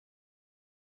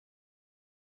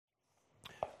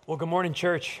Well, good morning,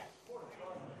 church.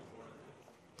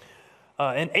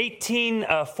 In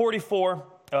 1844,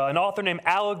 an author named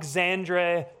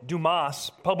Alexandre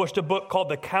Dumas published a book called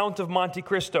The Count of Monte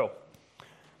Cristo.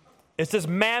 It's this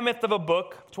mammoth of a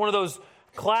book. It's one of those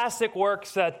classic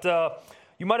works that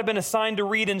you might have been assigned to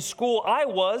read in school.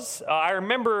 I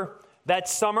remember that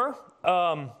summer.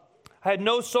 I had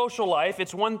no social life.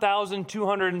 It's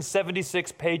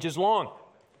 1,276 pages long.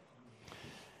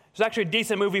 There's actually a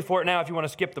decent movie for it now if you want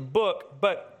to skip the book.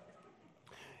 But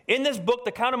in this book,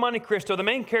 The Count of Monte Cristo, the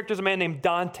main character is a man named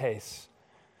Dantes.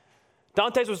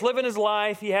 Dantes was living his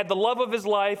life. He had the love of his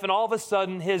life, and all of a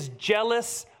sudden, his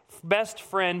jealous best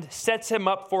friend sets him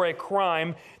up for a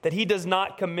crime that he does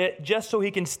not commit just so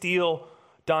he can steal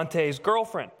Dante's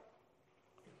girlfriend.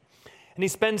 And he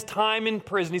spends time in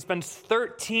prison. He spends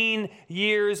 13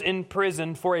 years in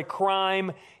prison for a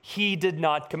crime he did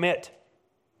not commit.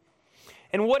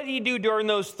 And what did he do during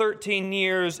those 13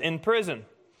 years in prison?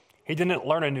 He didn't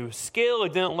learn a new skill. He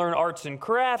didn't learn arts and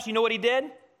crafts. You know what he did?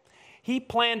 He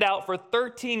planned out for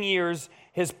 13 years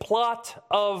his plot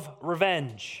of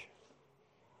revenge.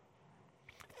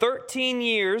 13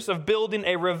 years of building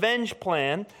a revenge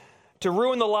plan to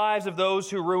ruin the lives of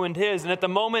those who ruined his. And at the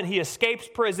moment he escapes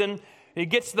prison, he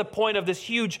gets to the point of this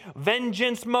huge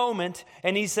vengeance moment,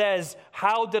 and he says,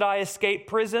 how did I escape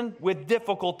prison? With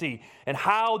difficulty. And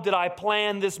how did I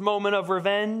plan this moment of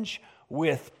revenge?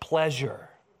 With pleasure.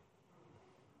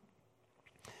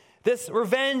 This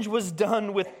revenge was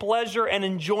done with pleasure and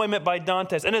enjoyment by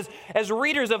Dantes. And as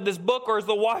readers of this book, or as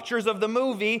the watchers of the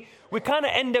movie, we kind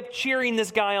of end up cheering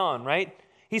this guy on, right?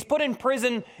 He's put in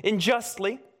prison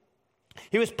unjustly.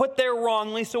 He was put there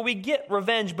wrongly, so we get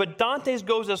revenge. But Dantes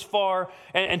goes as far,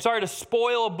 and sorry to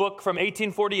spoil a book from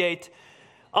 1848,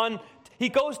 he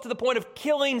goes to the point of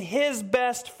killing his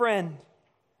best friend.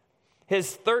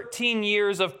 His 13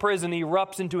 years of prison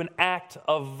erupts into an act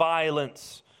of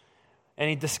violence, and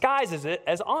he disguises it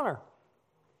as honor.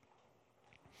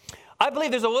 I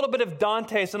believe there's a little bit of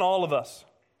Dantes in all of us.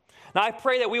 Now, I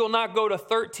pray that we will not go to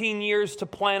 13 years to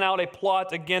plan out a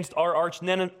plot against our arch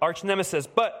nemesis,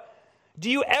 but do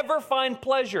you ever find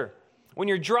pleasure when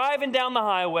you're driving down the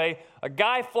highway, a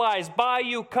guy flies by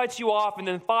you, cuts you off, and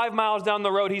then 5 miles down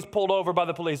the road, he's pulled over by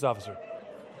the police officer?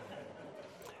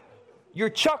 Your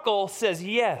chuckle says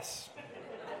yes.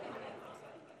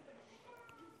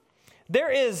 There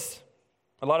is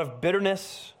a lot of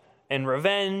bitterness and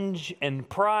revenge and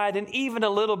pride and even a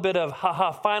little bit of,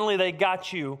 finally they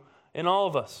got you in all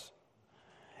of us.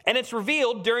 And it's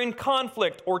revealed during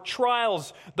conflict or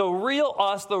trials. The real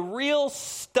us, the real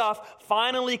stuff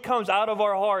finally comes out of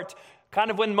our heart, kind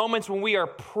of when moments when we are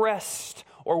pressed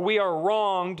or we are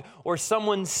wronged or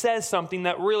someone says something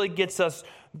that really gets us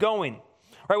going.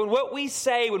 Right? When what we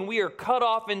say when we are cut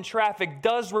off in traffic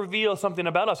does reveal something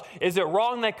about us. Is it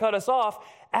wrong they cut us off?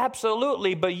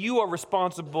 Absolutely, but you are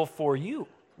responsible for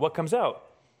what comes out.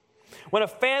 When a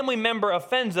family member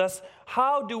offends us,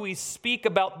 how do we speak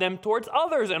about them towards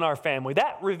others in our family?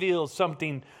 That reveals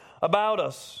something about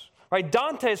us. Right?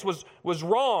 Dantes was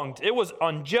wronged. It was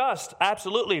unjust,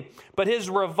 absolutely. But his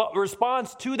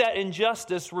response to that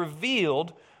injustice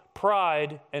revealed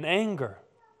pride and anger.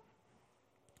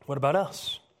 What about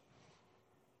us?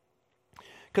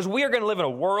 Because we are going to live in a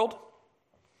world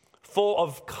full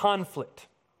of conflict.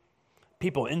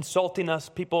 People insulting us,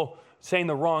 people saying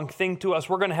the wrong thing to us.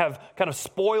 We're going to have kind of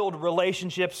spoiled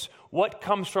relationships. What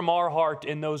comes from our heart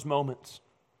in those moments?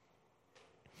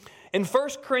 In 1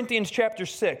 Corinthians chapter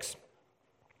 6,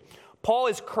 Paul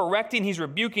is correcting, he's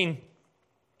rebuking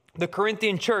the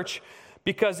Corinthian church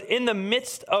because in the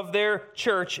midst of their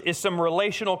church is some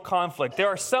relational conflict. There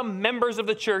are some members of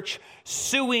the church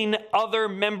suing other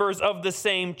members of the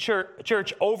same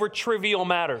church over trivial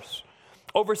matters,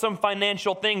 over some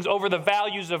financial things, over the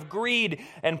values of greed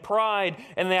and pride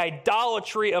and the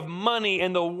idolatry of money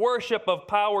and the worship of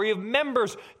power. You have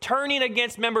members turning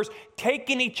against members,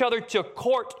 taking each other to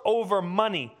court over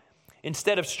money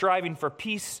instead of striving for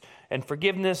peace and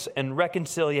forgiveness and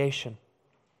reconciliation.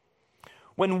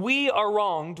 When we are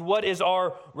wronged, what is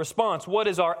our response? What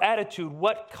is our attitude?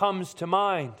 What comes to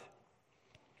mind?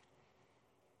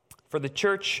 For the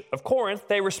church of Corinth,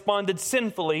 they responded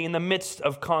sinfully in the midst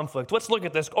of conflict. Let's look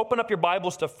at this. Open up your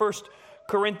Bibles to 1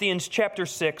 Corinthians chapter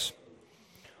 6.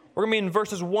 We're going to be in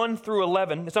verses 1 through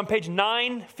 11. It's on page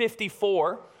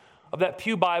 954 of that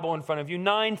pew Bible in front of you,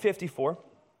 954.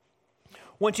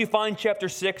 Once you find chapter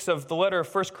 6 of the letter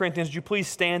of 1 Corinthians, would you please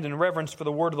stand in reverence for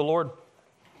the word of the Lord?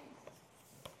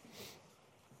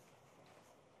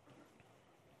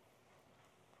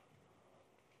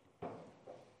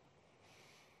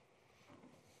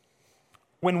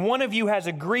 When one of you has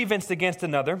a grievance against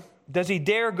another, does he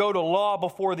dare go to law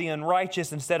before the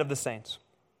unrighteous instead of the saints?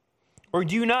 Or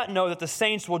do you not know that the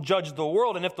saints will judge the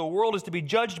world, and if the world is to be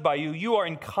judged by you, you are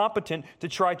incompetent to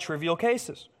try trivial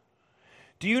cases?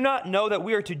 Do you not know that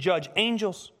we are to judge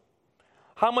angels?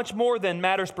 How much more then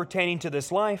matters pertaining to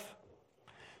this life?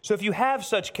 So if you have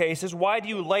such cases, why do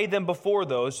you lay them before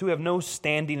those who have no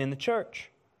standing in the church?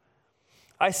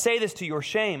 I say this to your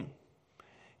shame.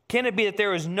 Can it be that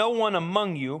there is no one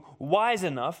among you wise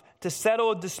enough to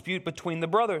settle a dispute between the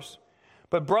brothers?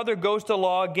 But brother goes to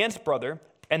law against brother,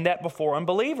 and that before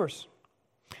unbelievers.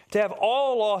 To have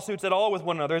all lawsuits at all with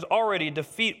one another is already a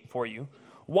defeat for you.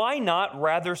 Why not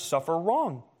rather suffer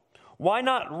wrong? Why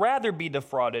not rather be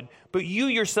defrauded, but you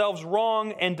yourselves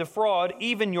wrong and defraud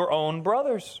even your own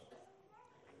brothers?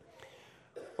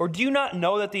 Or do you not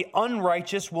know that the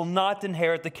unrighteous will not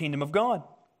inherit the kingdom of God?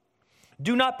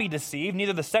 Do not be deceived,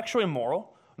 neither the sexually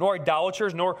immoral, nor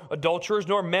idolaters, nor adulterers,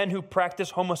 nor men who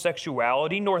practice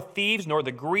homosexuality, nor thieves, nor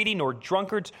the greedy, nor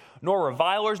drunkards, nor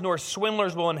revilers, nor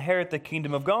swindlers will inherit the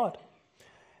kingdom of God.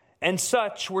 And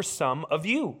such were some of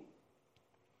you.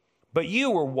 But you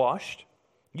were washed,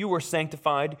 you were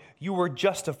sanctified, you were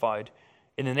justified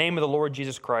in the name of the Lord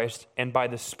Jesus Christ and by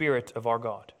the Spirit of our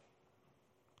God.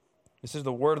 This is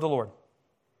the word of the Lord.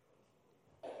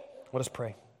 Let us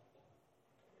pray.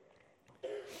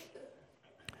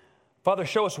 Father,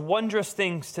 show us wondrous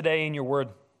things today in your word.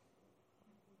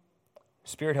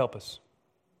 Spirit, help us.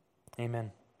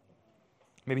 Amen.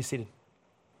 You may be seated.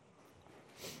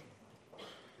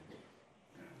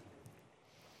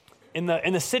 In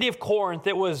the city of Corinth,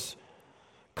 it was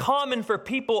common for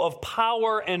people of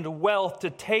power and wealth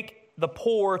to take the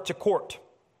poor to court.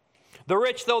 The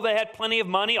rich, though they had plenty of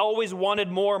money, always wanted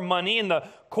more money, and the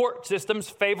court systems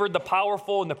favored the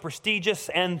powerful and the prestigious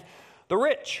and the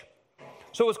rich.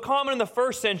 So it was common in the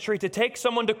first century to take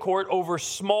someone to court over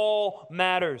small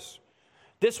matters.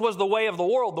 This was the way of the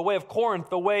world, the way of Corinth,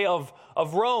 the way of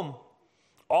Rome.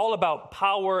 All about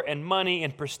power and money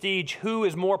and prestige. Who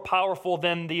is more powerful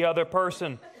than the other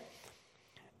person?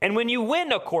 And when you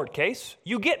win a court case,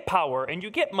 you get power and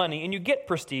you get money and you get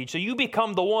prestige. So you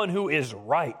become the one who is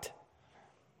right.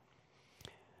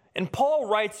 And Paul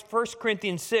writes 1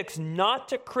 Corinthians 6 not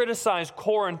to criticize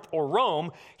Corinth or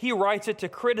Rome. He writes it to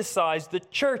criticize the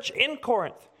church in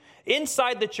Corinth.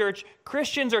 Inside the church,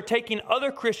 Christians are taking other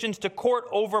Christians to court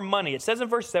over money. It says in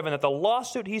verse 7 that the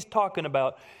lawsuit he's talking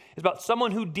about is about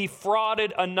someone who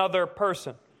defrauded another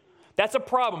person. That's a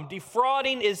problem.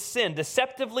 Defrauding is sin.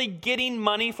 Deceptively getting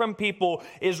money from people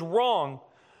is wrong.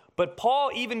 But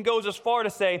Paul even goes as far to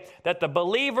say that the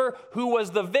believer who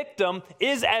was the victim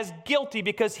is as guilty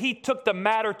because he took the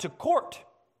matter to court.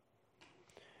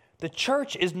 The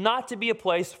church is not to be a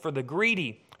place for the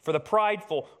greedy, for the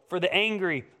prideful, for the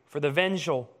angry, for the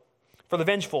vengeful.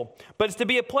 But it's to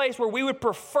be a place where we would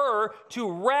prefer to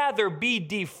rather be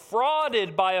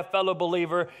defrauded by a fellow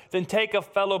believer than take a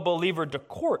fellow believer to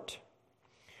court.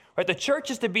 Right? The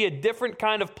church is to be a different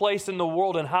kind of place in the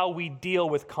world in how we deal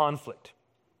with conflict.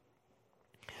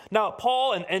 Now,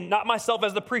 Paul, and not myself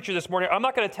as the preacher this morning, I'm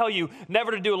not going to tell you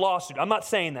never to do a lawsuit. I'm not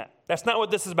saying that. That's not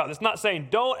what this is about. It's not saying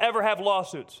don't ever have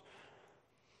lawsuits.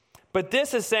 But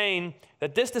this is saying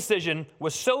that this decision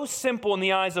was so simple in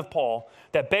the eyes of Paul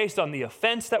that based on the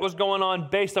offense that was going on,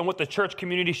 based on what the church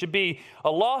community should be,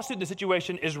 a lawsuit in the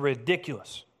situation is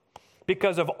ridiculous.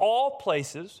 Because of all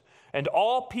places and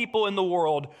all people in the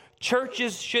world,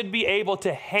 churches should be able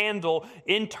to handle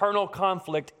internal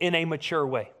conflict in a mature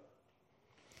way.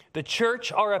 The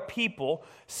church are a people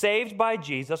saved by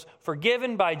Jesus,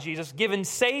 forgiven by Jesus, given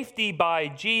safety by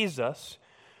Jesus.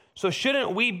 So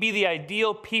shouldn't we be the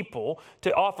ideal people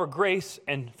to offer grace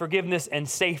and forgiveness and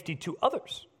safety to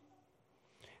others?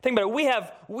 Think about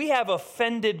it. We have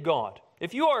offended God.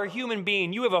 If you are a human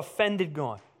being, you have offended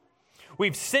God.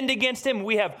 We've sinned against him.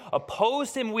 We have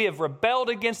opposed him. We have rebelled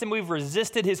against him. We've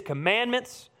resisted his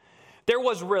commandments. There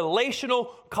was relational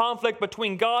conflict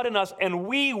between God and us, and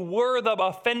we were the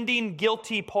offending,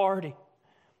 guilty party.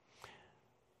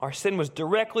 Our sin was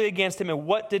directly against him, and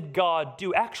what did God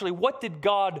do? Actually, what did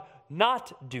God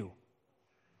not do?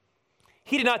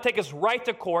 He did not take us right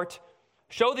to court,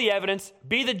 show the evidence,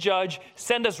 be the judge,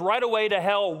 send us right away to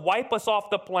hell, wipe us off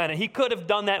the planet. He could have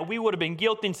done that. We would have been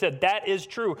guilty and said, that is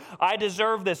true. I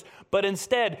deserve this. But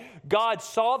instead, God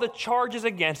saw the charges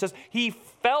against us. He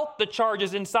felt the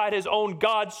charges inside his own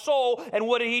God's soul. And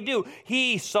what did he do?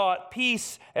 He sought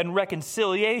peace and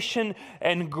reconciliation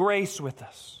and grace with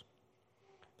us.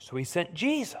 So he sent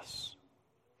Jesus.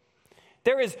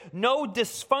 There is no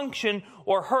dysfunction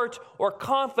or hurt or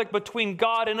conflict between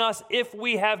God and us if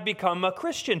we have become a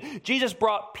Christian. Jesus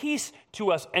brought peace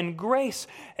to us and grace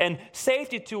and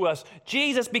safety to us.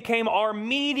 Jesus became our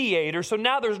mediator, so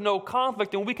now there's no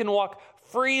conflict and we can walk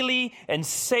freely and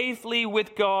safely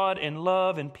with God in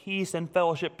love and peace and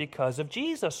fellowship because of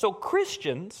Jesus. So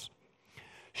Christians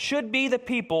should be the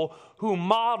people who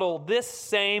model this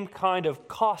same kind of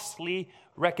costly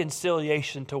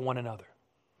reconciliation to one another.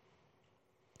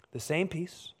 The same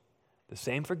peace, the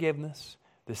same forgiveness,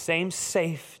 the same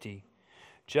safety.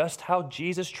 Just how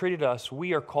Jesus treated us,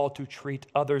 we are called to treat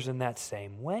others in that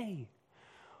same way.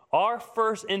 Our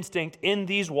first instinct in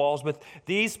these walls with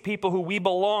these people who we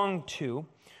belong to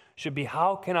should be,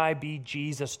 how can I be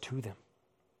Jesus to them?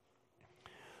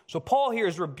 So Paul here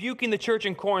is rebuking the church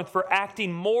in Corinth for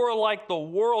acting more like the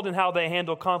world in how they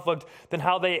handle conflict than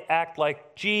how they act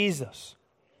like Jesus.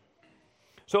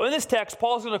 So in this text,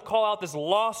 Paul's going to call out this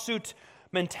lawsuit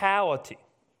mentality.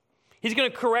 He's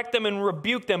going to correct them and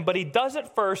rebuke them, but he does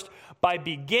it first by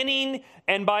beginning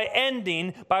and by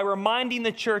ending by reminding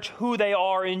the church who they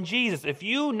are in Jesus. If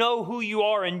you know who you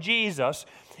are in Jesus,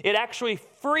 it actually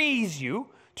frees you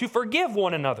to forgive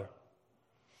one another.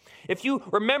 If you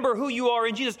remember who you are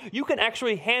in Jesus, you can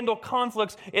actually handle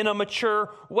conflicts in a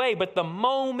mature way. But the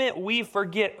moment we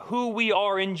forget who we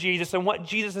are in Jesus and what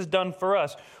Jesus has done for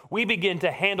us, we begin to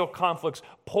handle conflicts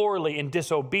poorly and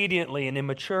disobediently and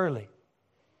immaturely.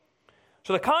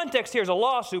 So the context here is a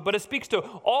lawsuit, but it speaks to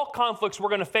all conflicts we're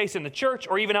going to face in the church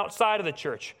or even outside of the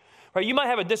church. Right? You might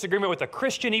have a disagreement with a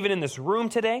Christian even in this room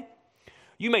today.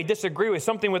 You may disagree with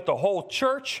something with the whole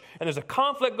church, and there's a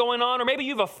conflict going on, or maybe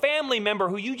you have a family member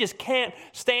who you just can't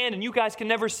stand and you guys can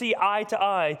never see eye to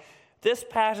eye. This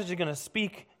passage is going to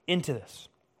speak into this.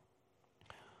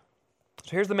 So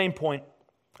here's the main point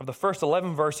of the first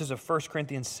 11 verses of 1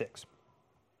 Corinthians 6.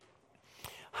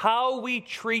 How we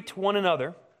treat one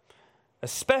another,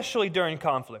 especially during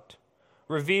conflict,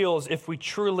 reveals if we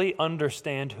truly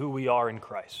understand who we are in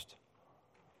Christ.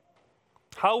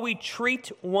 How we treat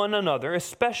one another,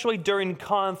 especially during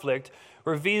conflict,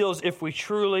 reveals if we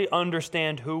truly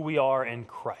understand who we are in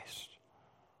Christ.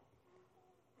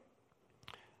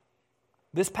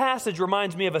 This passage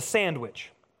reminds me of a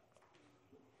sandwich.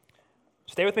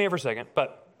 Stay with me here for a second,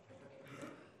 but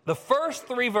the first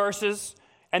 3 verses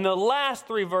and the last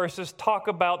 3 verses talk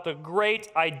about the great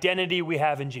identity we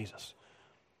have in Jesus.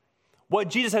 What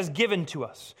Jesus has given to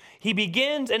us. He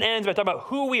begins and ends by talking about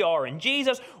who we are in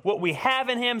Jesus, what we have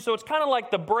in Him. So it's kind of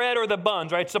like the bread or the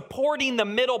buns, right? Supporting the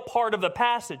middle part of the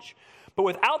passage. But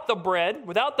without the bread,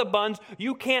 without the buns,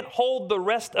 you can't hold the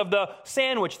rest of the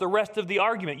sandwich, the rest of the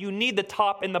argument. You need the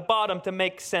top and the bottom to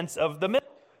make sense of the middle.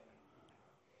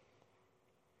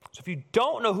 So if you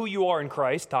don't know who you are in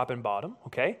Christ, top and bottom,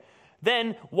 okay,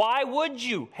 then why would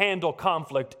you handle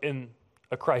conflict in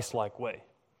a Christ-like way?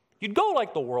 You'd go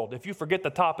like the world if you forget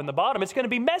the top and the bottom. It's going to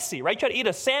be messy, right? You try to eat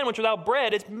a sandwich without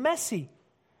bread, it's messy.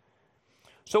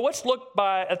 So let's look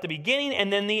at the beginning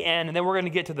and then the end, and then we're going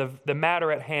to get to the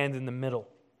matter at hand in the middle.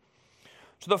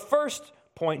 So the first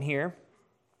point here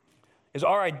is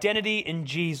our identity in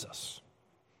Jesus.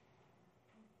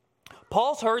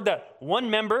 Paul's heard that one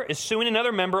member is suing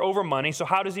another member over money, so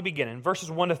how does he begin? In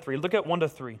verses 1 to 3, look at 1 to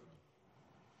 3.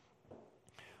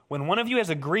 When one of you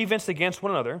has a grievance against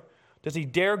one another, does he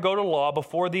dare go to law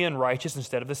before the unrighteous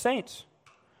instead of the saints?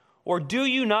 Or do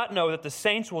you not know that the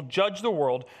saints will judge the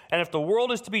world, and if the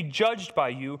world is to be judged by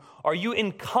you, are you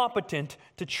incompetent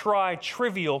to try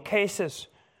trivial cases?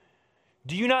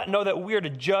 Do you not know that we are to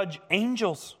judge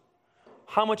angels?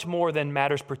 How much more than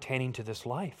matters pertaining to this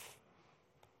life?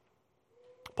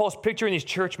 Paul's picturing these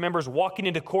church members walking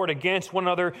into court against one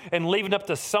another and leaving up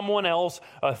to someone else,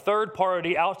 a third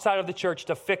party outside of the church,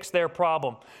 to fix their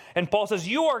problem. And Paul says,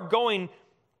 you are going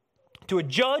to a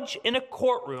judge in a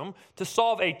courtroom to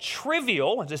solve a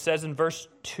trivial, as it says in verse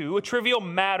 2, a trivial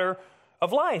matter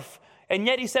of life. And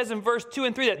yet he says in verse 2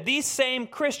 and 3 that these same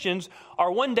Christians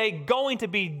are one day going to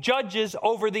be judges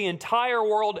over the entire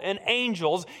world and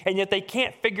angels, and yet they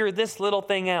can't figure this little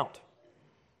thing out.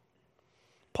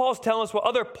 Paul's telling us what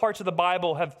other parts of the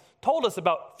Bible have told us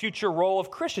about future role of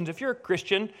Christians. If you're a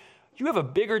Christian, you have a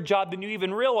bigger job than you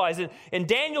even realize. In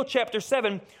Daniel chapter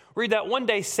 7, read that one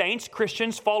day saints,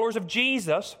 Christians, followers of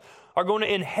Jesus, are going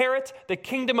to inherit the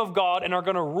kingdom of God and are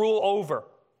going to rule over.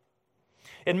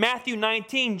 In Matthew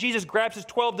 19, Jesus grabs his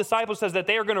 12 disciples, says that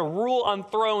they are going to rule on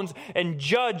thrones and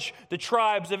judge the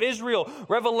tribes of Israel.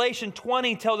 Revelation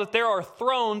 20 tells us there are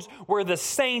thrones where the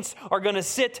saints are going to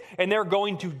sit and they're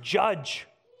going to judge.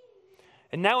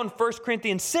 And now in 1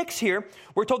 Corinthians 6 here,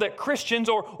 we're told that Christians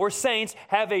or saints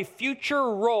have a future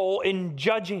role in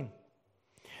judging.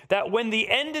 that when the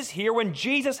end is here, when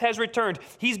Jesus has returned,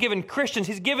 he's given Christians,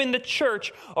 he's given the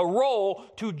church a role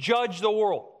to judge the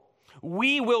world.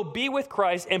 We will be with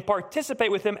Christ and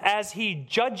participate with him as he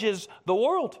judges the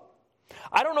world.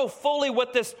 I don't know fully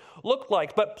what this looked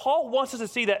like, but Paul wants us to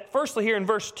see that, firstly, here in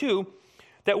verse 2,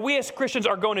 that we as Christians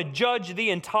are going to judge the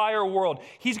entire world.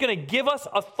 He's going to give us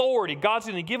authority. God's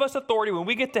going to give us authority when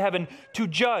we get to heaven to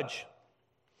judge.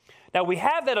 Now, we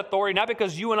have that authority not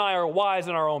because you and I are wise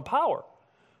in our own power,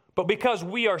 but because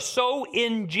we are so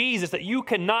in Jesus that you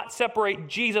cannot separate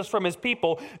Jesus from his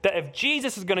people, that if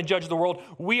Jesus is going to judge the world,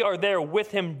 we are there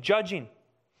with him judging.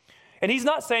 And he's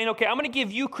not saying, okay, I'm going to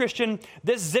give you, Christian,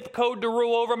 this zip code to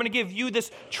rule over. I'm going to give you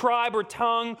this tribe or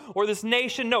tongue or this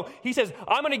nation. No, he says,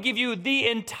 I'm going to give you the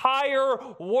entire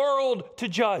world to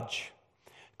judge.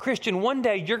 Christian, one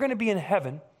day you're going to be in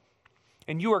heaven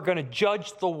and you are going to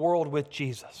judge the world with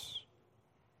Jesus.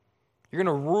 You're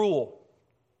going to rule.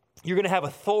 You're going to have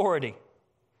authority.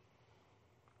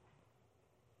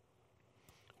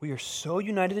 We are so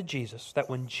united to Jesus that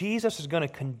when Jesus is going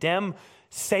to condemn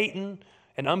Satan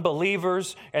and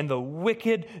unbelievers and the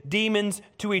wicked demons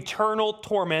to eternal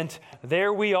torment,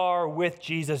 there we are with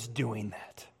Jesus doing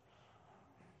that.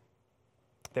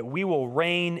 That we will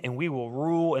reign and we will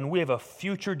rule and we have a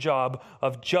future job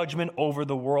of judgment over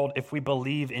the world if we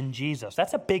believe in Jesus.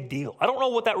 That's a big deal. I don't know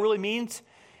what that really means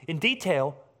in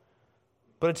detail,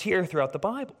 but it's here throughout the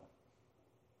Bible.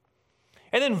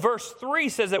 And then verse 3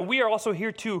 says that we are also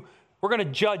here we're going to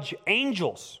judge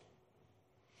angels.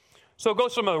 So it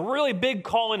goes from a really big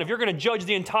calling of you're going to judge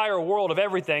the entire world of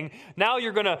everything. Now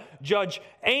you're going to judge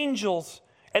angels.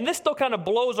 And this still kind of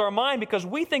blows our mind because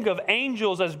we think of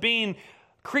angels as being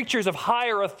creatures of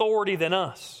higher authority than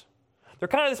us. They're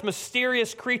kind of this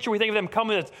mysterious creature. We think of them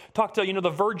coming to talk to, the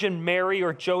Virgin Mary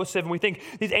or Joseph, and we think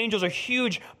these angels are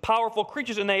huge, powerful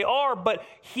creatures, and they are, but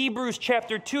Hebrews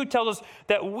chapter 2 tells us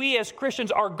that we as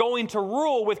Christians are going to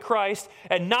rule with Christ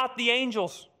and not the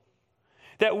angels.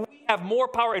 That we have more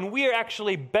power and we are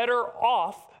actually better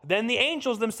off than the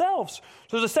angels themselves.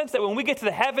 So there's a sense that when we get to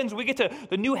the heavens, we get to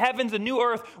the new heavens, the new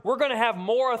earth, we're going to have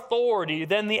more authority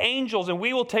than the angels, and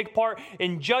we will take part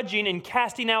in judging and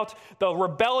casting out the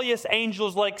rebellious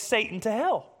angels like Satan to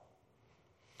hell.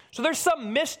 So there's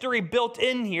some mystery built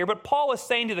in here, but Paul is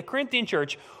saying to the Corinthian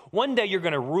church, one day you're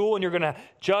going to rule and you're going to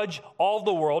judge all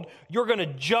the world. You're going to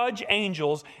judge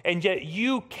angels, and yet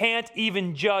you can't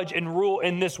even judge and rule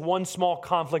in this one small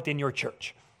conflict in your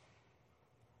church.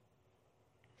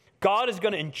 God is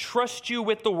going to entrust you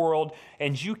with the world,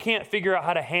 and you can't figure out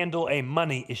how to handle a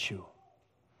money issue.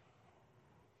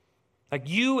 Like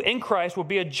you in Christ will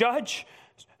be a judge,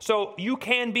 so you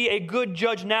can be a good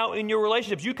judge now in your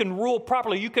relationships. You can rule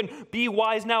properly. You can be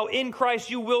wise now in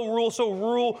Christ. You will rule, so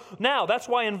rule now. That's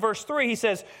why in verse 3 he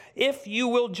says, if you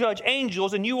will judge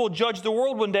angels and you will judge the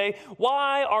world one day,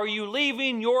 why are you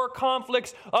leaving your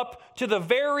conflicts up to the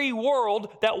very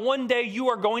world that one day you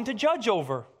are going to judge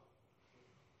over?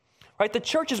 Right? The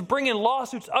church is bringing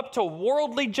lawsuits up to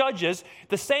worldly judges,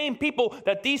 the same people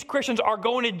that these Christians are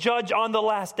going to judge on the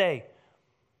last day.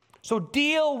 So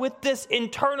deal with this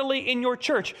internally in your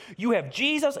church. You have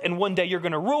Jesus, and one day you're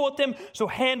going to rule with him, so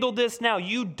handle this now.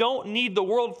 You don't need the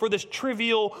world for this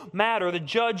trivial matter. The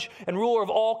judge and ruler of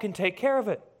all can take care of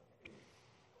it.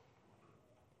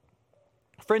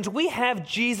 Friends, we have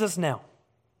Jesus now.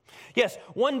 Yes,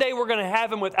 one day we're going to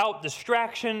have him without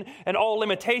distraction and all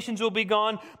limitations will be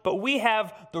gone, but we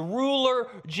have the ruler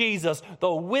Jesus,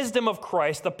 the wisdom of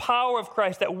Christ, the power of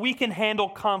Christ that we can handle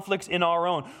conflicts in our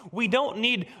own. We don't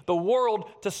need the world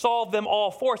to solve them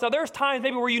all for us. Now there's times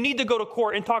maybe where you need to go to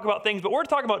court and talk about things, but we're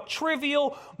talking about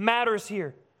trivial matters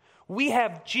here. We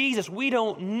have Jesus. We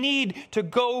don't need to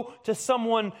go to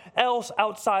someone else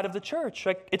outside of the church.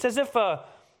 Like, it's as if a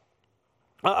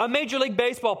Major League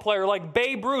Baseball player like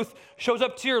Babe Ruth shows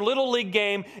up to your Little League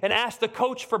game and asks the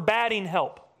coach for batting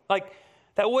help. Like,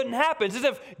 that wouldn't happen. It's as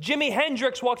if Jimi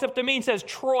Hendrix walks up to me and says,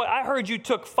 Troy, I heard you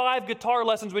took 5 guitar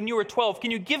lessons when you were 12. Can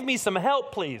you give me some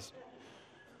help, please?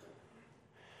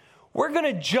 We're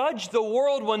going to judge the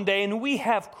world one day, and we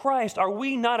have Christ. Are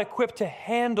we not equipped to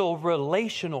handle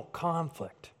relational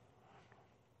conflict?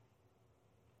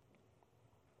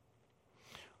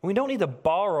 We don't need to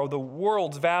borrow the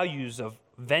world's values of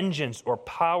vengeance or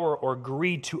power or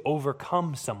greed to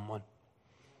overcome someone.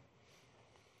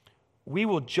 We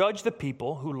will judge the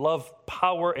people who love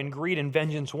power and greed and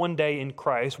vengeance one day in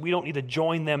Christ. We don't need to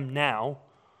join them now.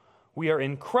 We are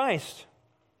in Christ.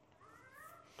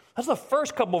 That's the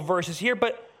first couple of verses here,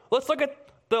 but let's look at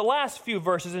the last few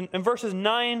verses in verses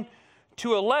 9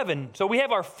 to 11. So we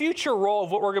have our future role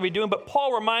of what we're going to be doing, but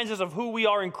Paul reminds us of who we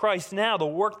are in Christ now, the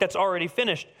work that's already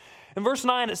finished. In verse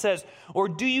 9 it says, "Or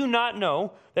do you not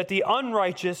know that the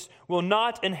unrighteous will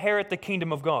not inherit the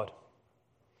kingdom of God?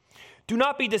 Do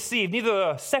not be deceived, neither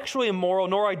the sexually immoral,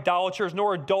 nor idolaters,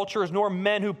 nor adulterers, nor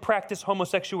men who practice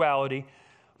homosexuality,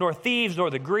 nor thieves, nor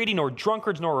the greedy, nor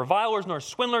drunkards, nor revilers, nor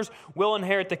swindlers will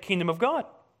inherit the kingdom of God.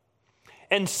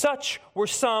 And such were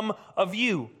some of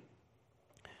you.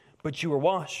 But you were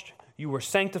washed, you were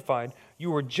sanctified,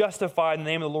 you were justified in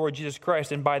the name of the Lord Jesus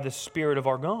Christ and by the Spirit of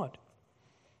our God."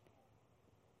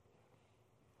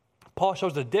 Paul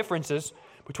shows the differences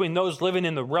between those living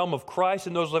in the realm of Christ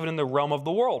and those living in the realm of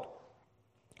the world.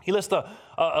 He lists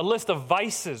a list of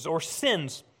vices or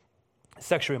sins: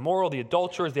 sexually immoral, the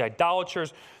adulterers, the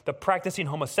idolaters, the practicing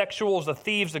homosexuals, the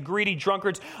thieves, the greedy,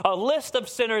 drunkards, a list of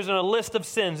sinners and a list of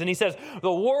sins. And he says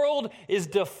the world is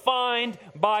defined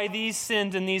by these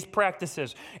sins and these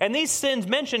practices. And these sins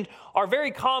mentioned are very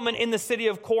common in the city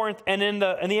of Corinth and in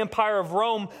the Empire of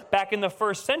Rome back in the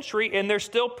first century, and they're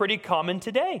still pretty common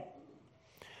today.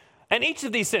 And each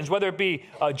of these sins, whether it be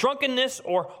drunkenness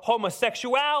or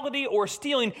homosexuality or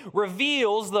stealing,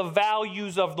 reveals the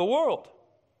values of the world.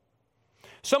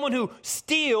 Someone who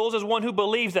steals is one who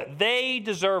believes that they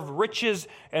deserve riches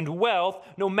and wealth,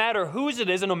 no matter whose it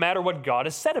is and no matter what God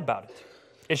has said about it.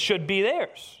 It should be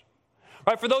theirs.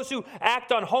 Right? For those who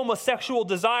act on homosexual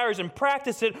desires and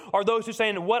practice it are those who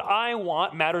say, what I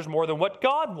want matters more than what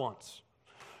God wants.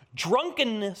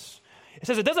 Drunkenness, it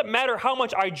says it doesn't matter how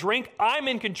much I drink, I'm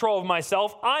in control of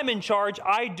myself, I'm in charge,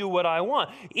 I do what I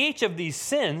want. Each of these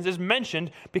sins is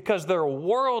mentioned because they're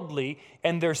worldly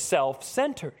and they're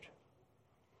self-centered.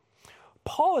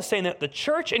 Paul is saying that the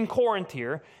church in Corinth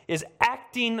here is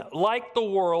acting like the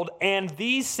world and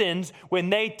these sins when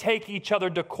they take each other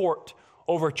to court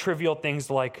over trivial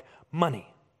things like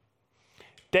money.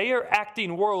 They are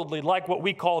acting worldly like what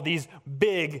we call these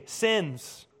big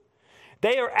sins.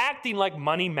 They are acting like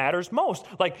money matters most,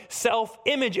 like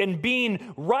self-image and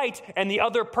being right and the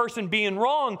other person being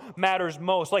wrong matters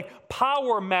most, like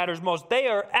power matters most. They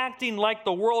are acting like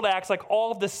the world acts, like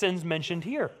all of the sins mentioned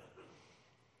here.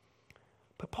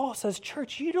 But Paul says,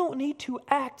 church, you don't need to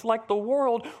act like the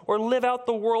world or live out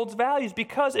the world's values,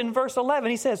 because in verse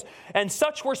 11 he says, "And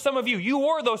such were some of you. You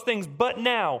were those things, but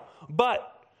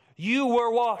you were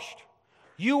washed.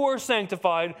 You were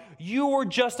sanctified, you were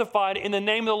justified in the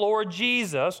name of the Lord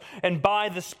Jesus and by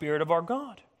the Spirit of our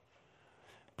God."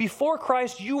 Before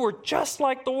Christ, you were just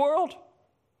like the world.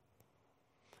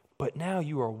 But now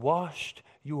you are washed,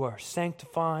 you are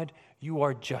sanctified, you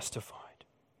are justified.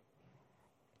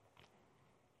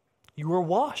 You were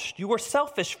washed. You were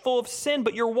selfish, full of sin,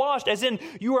 but you're washed, as in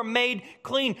you are made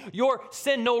clean. Your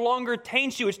sin no longer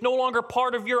taints you. It's no longer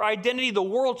part of your identity. The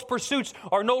world's pursuits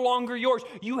are no longer yours.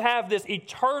 You have this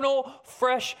eternal,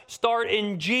 fresh start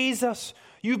in Jesus.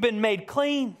 You've been made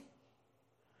clean.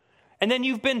 And then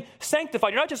you've been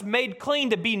sanctified. You're not just made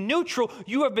clean to be neutral.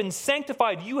 You have been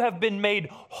sanctified. You have been made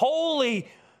holy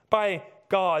by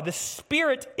God. The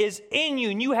Spirit is in you,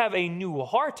 and you have a new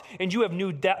heart, and you have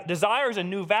new desires and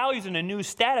new values and a new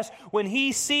status. When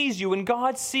He sees you, when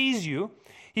God sees you,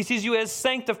 He sees you as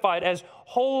sanctified, as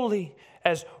holy,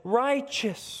 as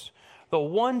righteous. The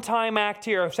one-time act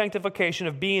here of sanctification,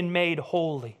 of being made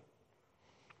holy.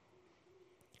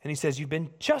 And He says, you've been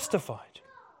justified.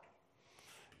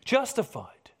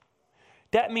 Justified.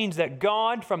 That means that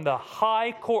God from the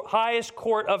highest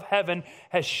court of heaven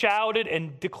has shouted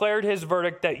and declared His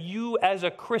verdict that you as a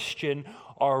Christian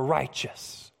are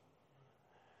righteous.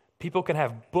 People can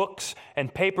have books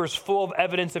and papers full of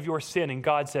evidence of your sin, and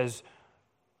God says,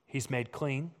 He's made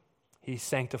clean, He's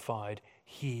sanctified,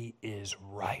 He is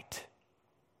right.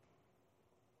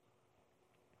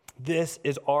 This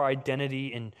is our identity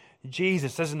in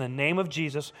Jesus. It says in the name of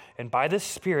Jesus and by the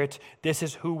Spirit, this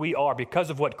is who we are because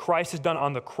of what Christ has done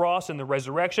on the cross and the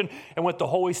resurrection and what the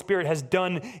Holy Spirit has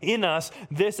done in us.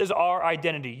 This is our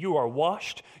identity. You are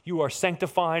washed, you are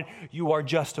sanctified, you are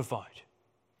justified.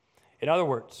 In other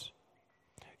words,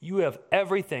 you have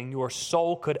everything your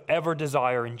soul could ever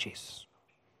desire in Jesus.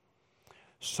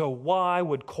 So why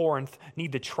would Corinth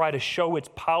need to try to show its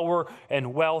power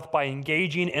and wealth by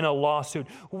engaging in a lawsuit?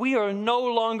 We are no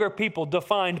longer people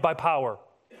defined by power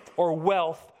or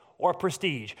wealth or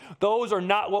prestige. Those are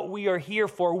not what we are here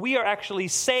for. We are actually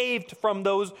saved from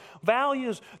those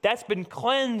values. That's been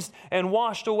cleansed and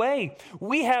washed away.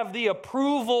 We have the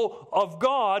approval of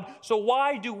God, so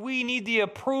why do we need the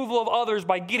approval of others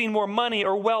by getting more money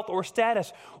or wealth or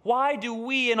status? Why do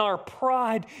we in our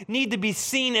pride need to be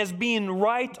seen as being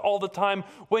right all the time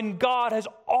when God has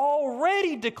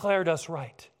already declared us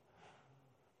right?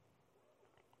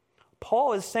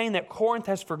 Paul is saying that Corinth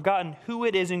has forgotten who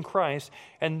it is in Christ,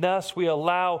 and thus we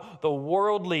allow the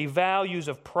worldly values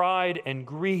of pride and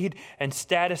greed and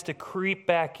status to creep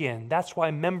back in. That's why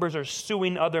members are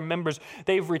suing other members.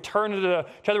 They've tried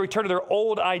to return to their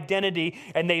old identity,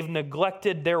 and they've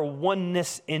neglected their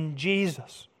oneness in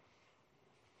Jesus.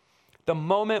 The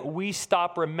moment we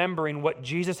stop remembering what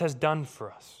Jesus has done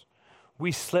for us,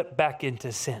 we slip back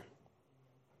into sin.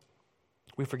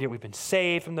 We forget we've been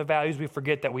saved from the values. We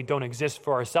forget that we don't exist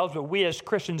for ourselves. But we as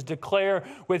Christians declare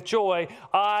with joy,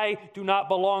 I do not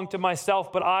belong to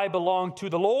myself, but I belong to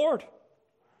the Lord.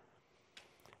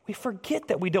 We forget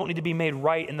that we don't need to be made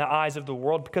right in the eyes of the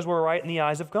world because we're right in the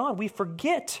eyes of God. We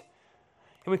forget.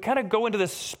 And we kind of go into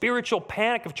this spiritual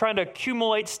panic of trying to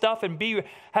accumulate stuff and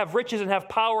have riches and have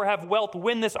power, have wealth,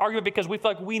 win this argument because we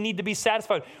feel like we need to be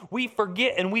satisfied. We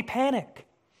forget and we panic.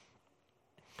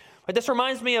 But this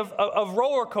reminds me of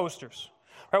roller coasters.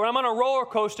 Right? When I'm on a roller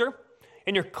coaster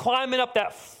and you're climbing up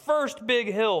that first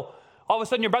big hill, all of a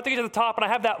sudden you're about to get to the top and I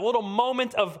have that little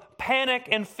moment of panic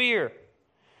and fear.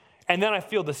 And then I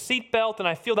feel the seatbelt and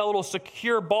I feel that little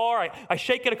secure bar. I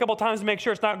shake it a couple times to make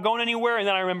sure it's not going anywhere. And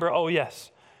then I remember, oh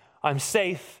yes, I'm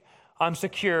safe, I'm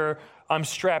secure, I'm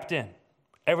strapped in.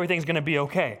 Everything's going to be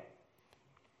okay.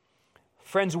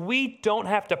 Friends, we don't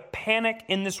have to panic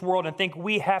in this world and think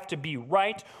we have to be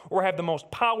right or have the most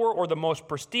power or the most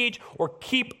prestige or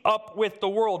keep up with the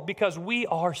world because we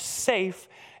are safe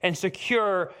and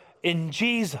secure in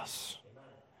Jesus.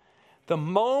 The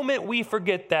moment we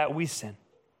forget that, we sin.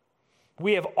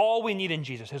 We have all we need in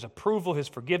Jesus, His approval, His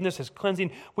forgiveness, His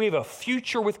cleansing. We have a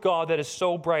future with God that is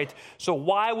so bright. So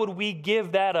why would we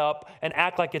give that up and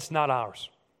act like it's not ours?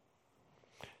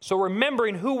 So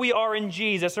remembering who we are in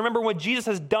Jesus, remember what Jesus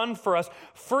has done for us,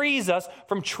 frees us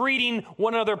from treating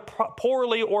one another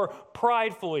poorly or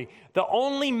pridefully. The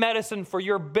only medicine for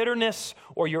your bitterness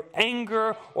or your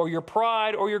anger or your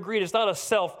pride or your greed is not a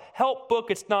self-help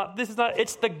book. It's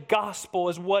the gospel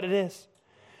is what it is.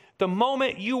 The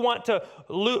moment you want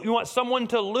someone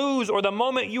to lose, or the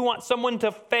moment you want someone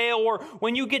to fail, or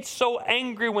when you get so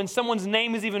angry when someone's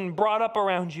name is even brought up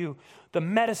around you, the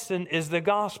medicine is the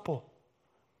gospel.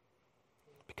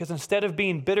 Because instead of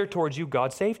being bitter towards you,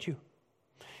 God saved you.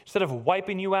 Instead of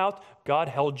wiping you out, God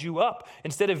held you up.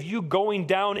 Instead of you going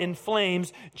down in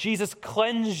flames, Jesus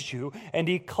cleansed you and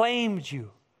He claimed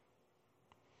you.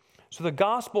 So the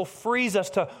gospel frees us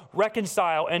to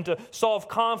reconcile and to solve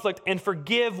conflict and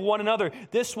forgive one another.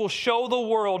 This will show the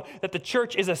world that the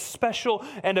church is a special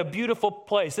and a beautiful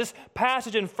place. This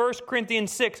passage in 1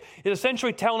 Corinthians 6 is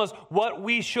essentially telling us what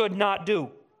we should not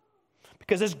do,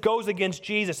 because this goes against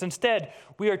Jesus. Instead,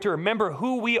 we are to remember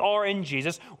who we are in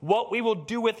Jesus, what we will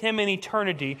do with Him in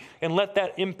eternity, and let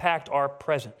that impact our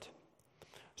present.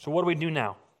 So what do we do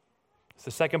now? It's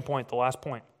the second point, the last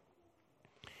point.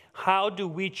 How do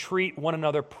we treat one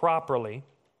another properly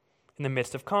in the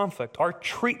midst of conflict? Our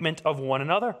treatment of one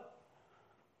another.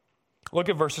 Look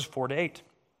at verses 4 to 8.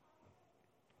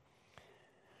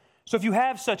 So if you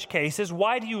have such cases,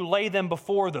 why do you lay them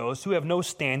before those who have no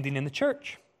standing in the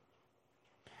church?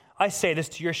 I say this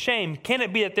to your shame. Can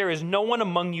it be that there is no one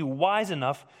among you wise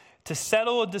enough to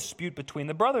settle a dispute between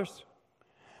the brothers?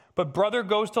 But brother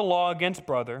goes to law against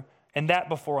brother, and that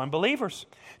before unbelievers.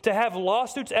 To have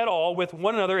lawsuits at all with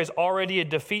one another is already a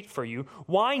defeat for you.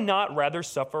 Why not rather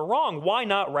suffer wrong? Why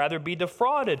not rather be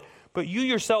defrauded? But you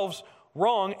yourselves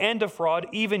wrong and defraud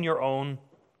even your own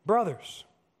brothers.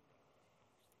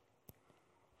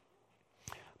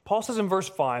 Paul says in verse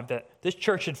 5 that this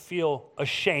church should feel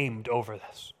ashamed over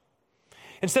this.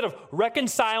 Instead of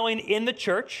reconciling in the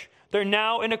church, they're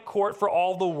now in a court for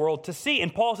all the world to see.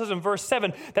 And Paul says in verse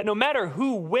 7 that no matter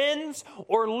who wins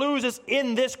or loses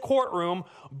in this courtroom,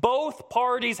 both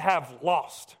parties have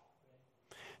lost.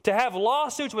 To have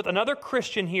lawsuits with another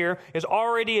Christian here is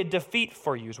already a defeat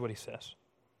for you, is what he says.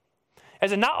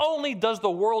 As in, not only does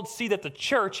the world see that the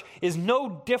church is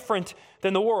no different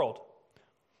than the world,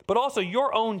 but also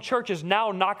your own church is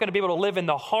now not going to be able to live in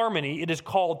the harmony it is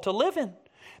called to live in.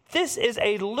 This is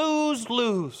a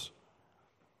lose-lose.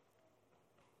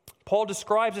 Paul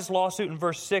describes this lawsuit in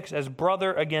verse 6 as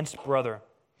brother against brother.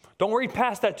 Don't read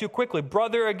past that too quickly.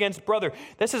 Brother against brother.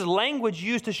 This is language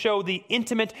used to show the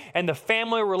intimate and the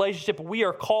family relationship we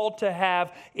are called to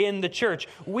have in the church.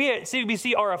 We at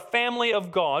CVBC are a family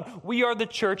of God. We are the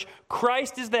church.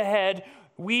 Christ is the head.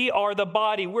 We are the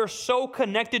body. We're so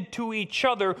connected to each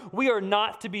other, we are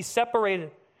not to be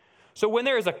separated. So when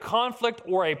there is a conflict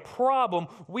or a problem,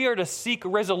 we are to seek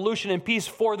resolution and peace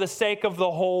for the sake of the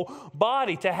whole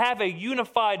body. To have a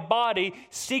unified body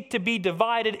seek to be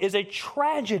divided is a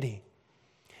tragedy.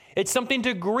 It's something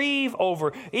to grieve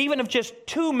over. Even if just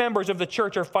two members of the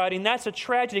church are fighting, that's a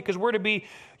tragedy because we're to be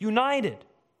united.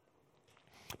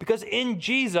 Because in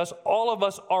Jesus, all of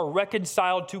us are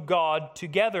reconciled to God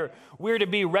together. We're to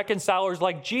be reconcilers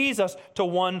like Jesus to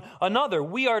one another.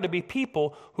 We are to be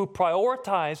people who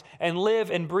prioritize and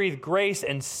live and breathe grace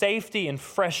and safety and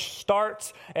fresh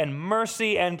starts and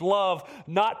mercy and love,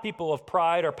 not people of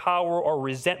pride or power or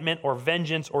resentment or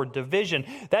vengeance or division.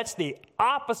 That's the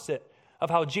opposite of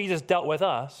how Jesus dealt with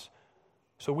us.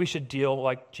 So we should deal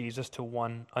like Jesus to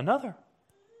one another.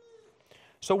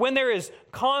 So when there is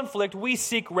conflict, we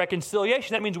seek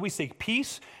reconciliation. That means we seek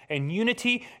peace and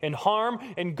unity and harm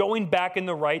and going back in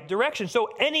the right direction. So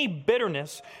any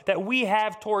bitterness that we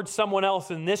have towards someone else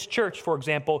in this church, for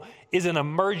example, is an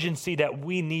emergency that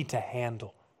we need to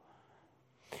handle.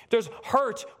 If there's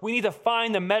hurt, we need to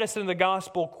find the medicine of the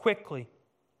gospel quickly.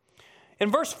 In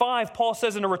verse 5, Paul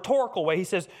says in a rhetorical way, he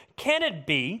says, "Can it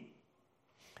be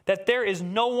that there is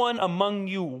no one among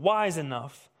you wise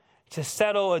enough to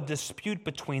settle a dispute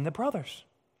between the brothers?"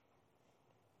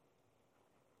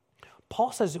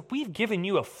 Paul says, we've given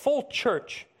you a full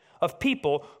church of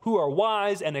people who are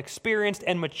wise and experienced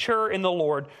and mature in the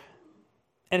Lord.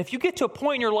 And if you get to a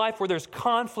point in your life where there's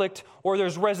conflict or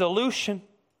there's resolution,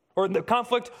 or the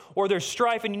conflict or there's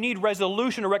strife and you need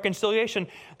resolution or reconciliation,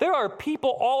 there are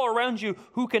people all around you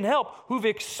who can help, who've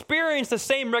experienced the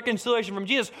same reconciliation from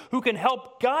Jesus, who can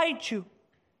help guide you.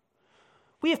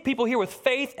 We have people here with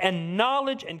faith and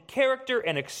knowledge and character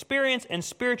and experience and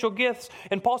spiritual gifts.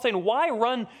 And Paul's saying, why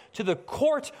run to the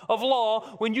court of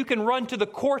law when you can run to the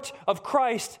court of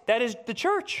Christ, that is the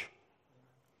church?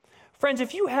 Friends,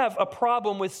 if you have a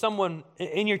problem with someone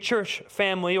in your church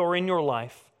family or in your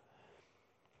life,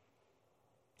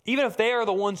 even if they are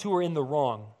the ones who are in the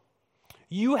wrong,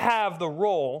 you have the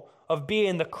role of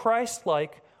being the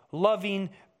Christ-like,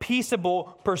 loving,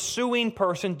 peaceable, pursuing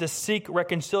person to seek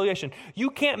reconciliation. You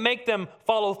can't make them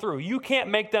follow through. You can't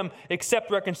make them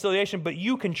accept reconciliation, but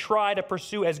you can try to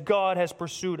pursue as God has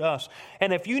pursued us.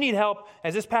 And if you need help,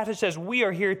 as this passage says, we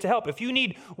are here to help. If you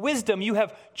need wisdom, you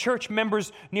have church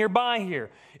members nearby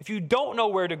here. If you don't know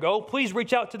where to go, please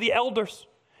reach out to the elders.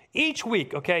 Each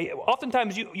week, okay,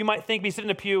 oftentimes you might think, be sitting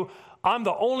in a pew, I'm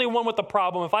the only one with the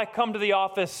problem. If I come to the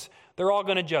office, they're all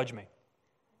going to judge me,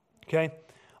 okay?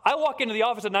 I walk into the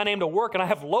office at 9 a.m. to work, and I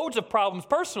have loads of problems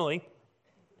personally,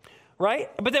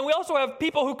 right? But then we also have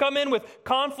people who come in with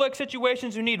conflict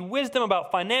situations who need wisdom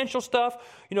about financial stuff.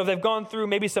 You know, if they've gone through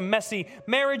maybe some messy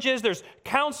marriages, there's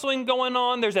counseling going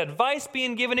on, there's advice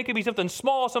being given. It could be something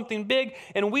small, something big.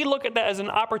 And we look at that as an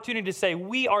opportunity to say,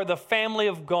 we are the family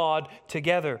of God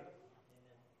together.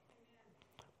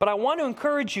 But I want to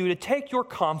encourage you to take your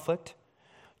conflict,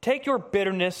 take your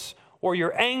bitterness, or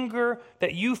your anger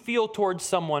that you feel towards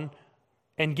someone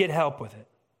and get help with it.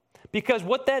 Because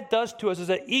what that does to us is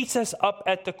it eats us up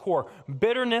at the core.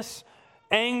 Bitterness,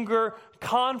 anger,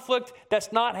 conflict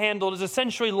that's not handled is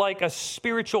essentially like a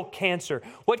spiritual cancer.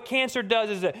 What cancer does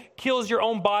is it kills your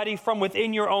own body from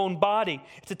within your own body.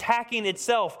 It's attacking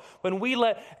itself. When we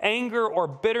let anger or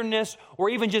bitterness or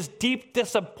even just deep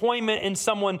disappointment in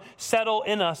someone settle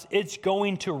in us, it's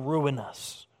going to ruin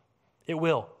us. It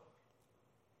will.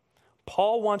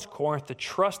 Paul wants Corinth to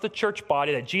trust the church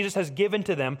body that Jesus has given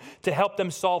to them to help them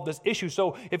solve this issue.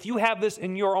 So if you have this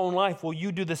in your own life, will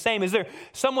you do the same? Is there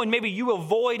someone maybe you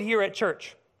avoid here at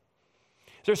church?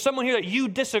 Is there someone here that you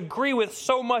disagree with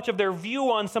so much of their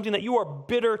view on something that you are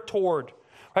bitter toward?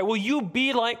 Right? Will you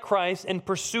be like Christ and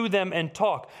pursue them and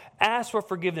talk? Ask for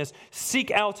forgiveness.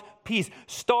 Seek out peace.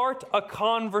 Start a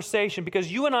conversation, because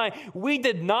you and I, we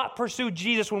did not pursue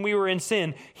Jesus when we were in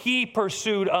sin. He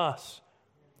pursued us.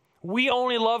 We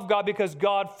only love God because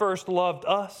God first loved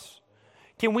us.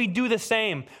 Can we do the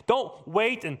same? Don't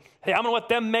wait and, hey, I'm going to let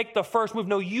them make the first move.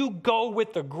 No, you go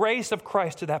with the grace of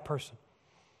Christ to that person.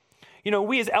 You know,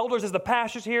 we as elders, as the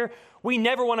pastors here, we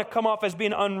never want to come off as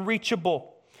being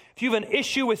unreachable. If you have an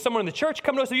issue with someone in the church,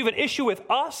 come to us. If you have an issue with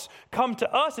us, come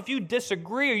to us. If you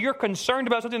disagree or you're concerned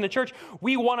about something in the church,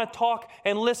 we want to talk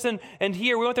and listen and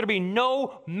hear. We want there to be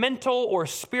no mental or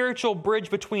spiritual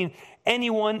bridge between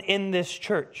anyone in this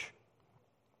church.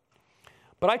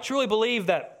 But I truly believe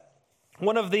that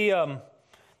one of the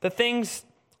things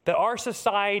that our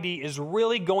society is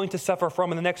really going to suffer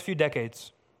from in the next few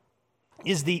decades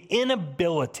is the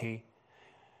inability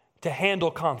to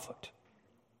handle conflict.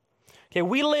 Okay,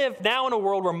 we live now in a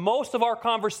world where most of our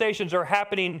conversations are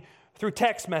happening through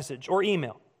text message or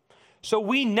email. So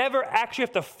we never actually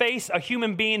have to face a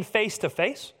human being face to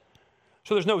face.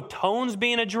 So there's no tones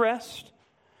being addressed.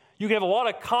 You can have a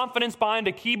lot of confidence behind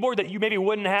a keyboard that you maybe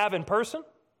wouldn't have in person.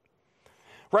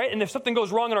 right? And if something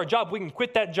goes wrong in our job, we can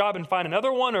quit that job and find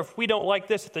another one. Or if we don't like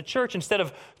this at the church, instead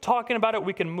of talking about it,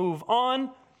 we can move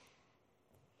on.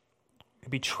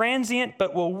 It'd be transient,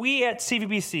 but will we at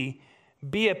CVBC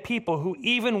be a people who,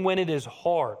 even when it is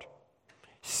hard,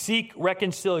 seek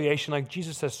reconciliation like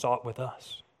Jesus has sought with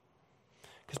us?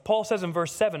 Because Paul says in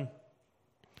verse 7,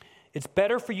 it's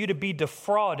better for you to be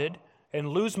defrauded and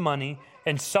lose money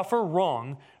and suffer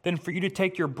wrong than for you to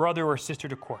take your brother or sister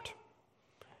to court.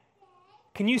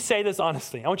 Can you say this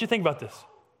honestly? I want you to think about this.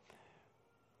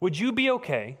 Would you be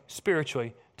okay,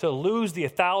 spiritually, to lose the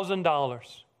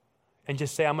 $1,000 and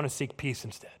just say, I'm going to seek peace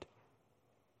instead?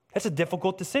 That's a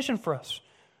difficult decision for us.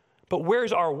 But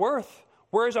where's our worth?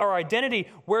 Where's our identity?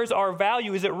 Where's our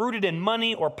value? Is it rooted in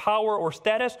money or power or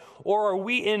status? Or are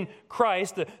we in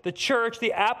Christ, the church,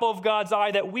 the apple of God's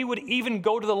eye, that we would even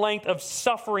go to the length of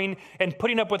suffering and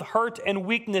putting up with hurt and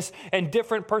weakness and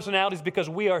different personalities because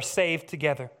we are saved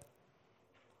together?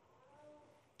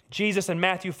 Jesus in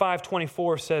Matthew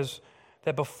 5:24 says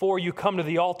that before you come to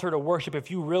the altar to worship,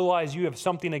 if you realize you have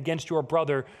something against your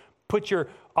brother, put your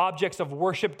objects of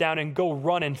worship down and go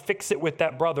run and fix it with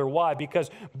that brother. Why?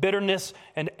 Because bitterness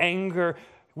and anger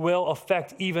will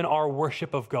affect even our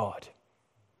worship of God.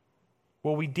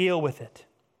 Will we deal with it?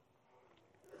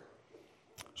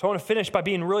 So I want to finish by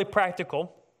being really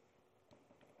practical.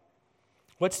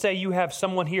 Let's say you have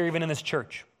someone here, even in this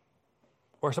church,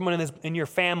 or someone in your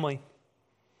family,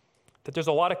 that there's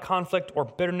a lot of conflict or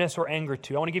bitterness or anger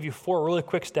to. I want to give you 4 really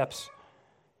quick steps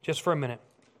just for a minute.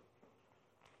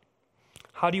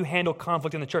 How do you handle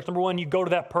conflict in the church? Number 1, you go to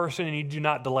that person and you do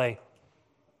not delay.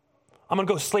 I'm going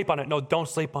to go sleep on it. No, don't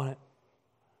sleep on it.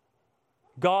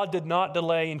 God did not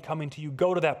delay in coming to you.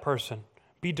 Go to that person.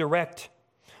 Be direct.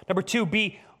 Number 2,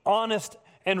 be honest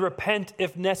and repent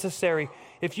if necessary.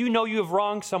 If you know you have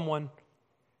wronged someone,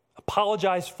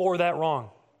 apologize for that wrong.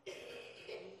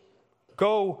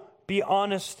 Go be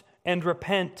honest and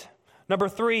repent. Number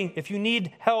 3, if you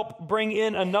need help, bring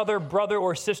in another brother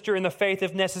or sister in the faith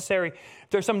if necessary. If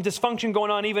there's some dysfunction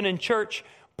going on even in church,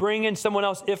 bring in someone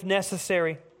else if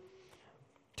necessary.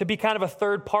 To be kind of a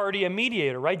third party, a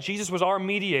mediator, right? Jesus was our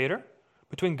mediator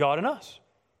between God and us.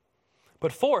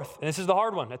 But 4th, and this is the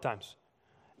hard one at times,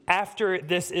 after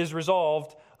this is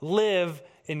resolved, live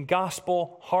in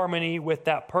gospel harmony with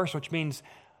that person, which means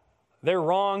they're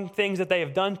wrong things that they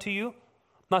have done to you.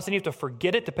 I'm not saying you have to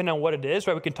forget it, depending on what it is,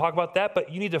 right? We can talk about that,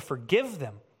 but you need to forgive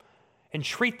them and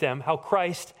treat them how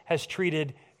Christ has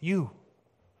treated you.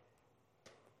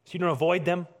 So you don't avoid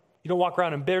them. You don't walk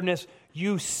around in bitterness.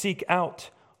 You seek out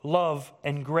love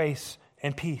and grace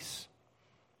and peace.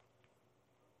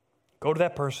 Go to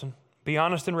that person. Be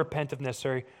honest and repent if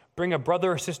necessary. Bring a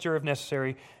brother or sister if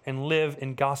necessary, and live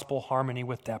in gospel harmony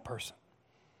with that person.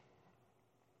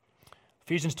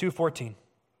 Ephesians 2:14.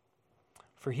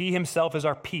 For he himself is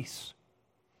our peace,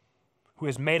 who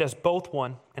has made us both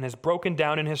one and has broken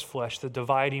down in his flesh the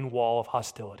dividing wall of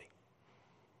hostility.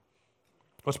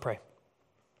 Let's pray.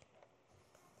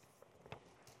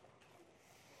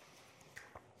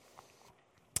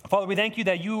 Father, we thank you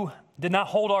that you did not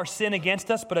hold our sin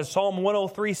against us, but as Psalm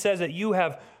 103 says, that you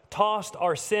have tossed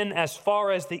our sin as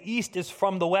far as the east is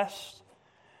from the west.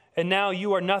 And now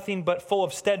you are nothing but full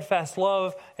of steadfast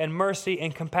love and mercy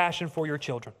and compassion for your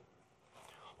children.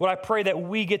 Lord, I pray that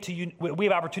we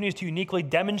have opportunities to uniquely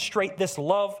demonstrate this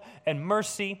love and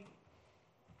mercy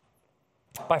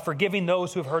by forgiving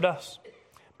those who have hurt us,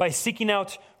 by seeking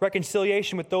out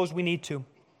reconciliation with those we need to.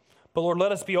 But Lord,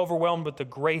 let us be overwhelmed with the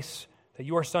grace that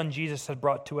your Son Jesus has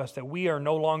brought to us, that we are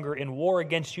no longer in war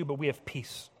against you, but we have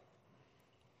peace.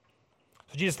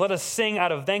 So Jesus, let us sing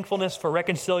out of thankfulness for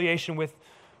reconciliation with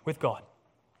God.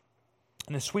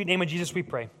 In the sweet name of Jesus we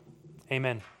pray.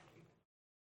 Amen.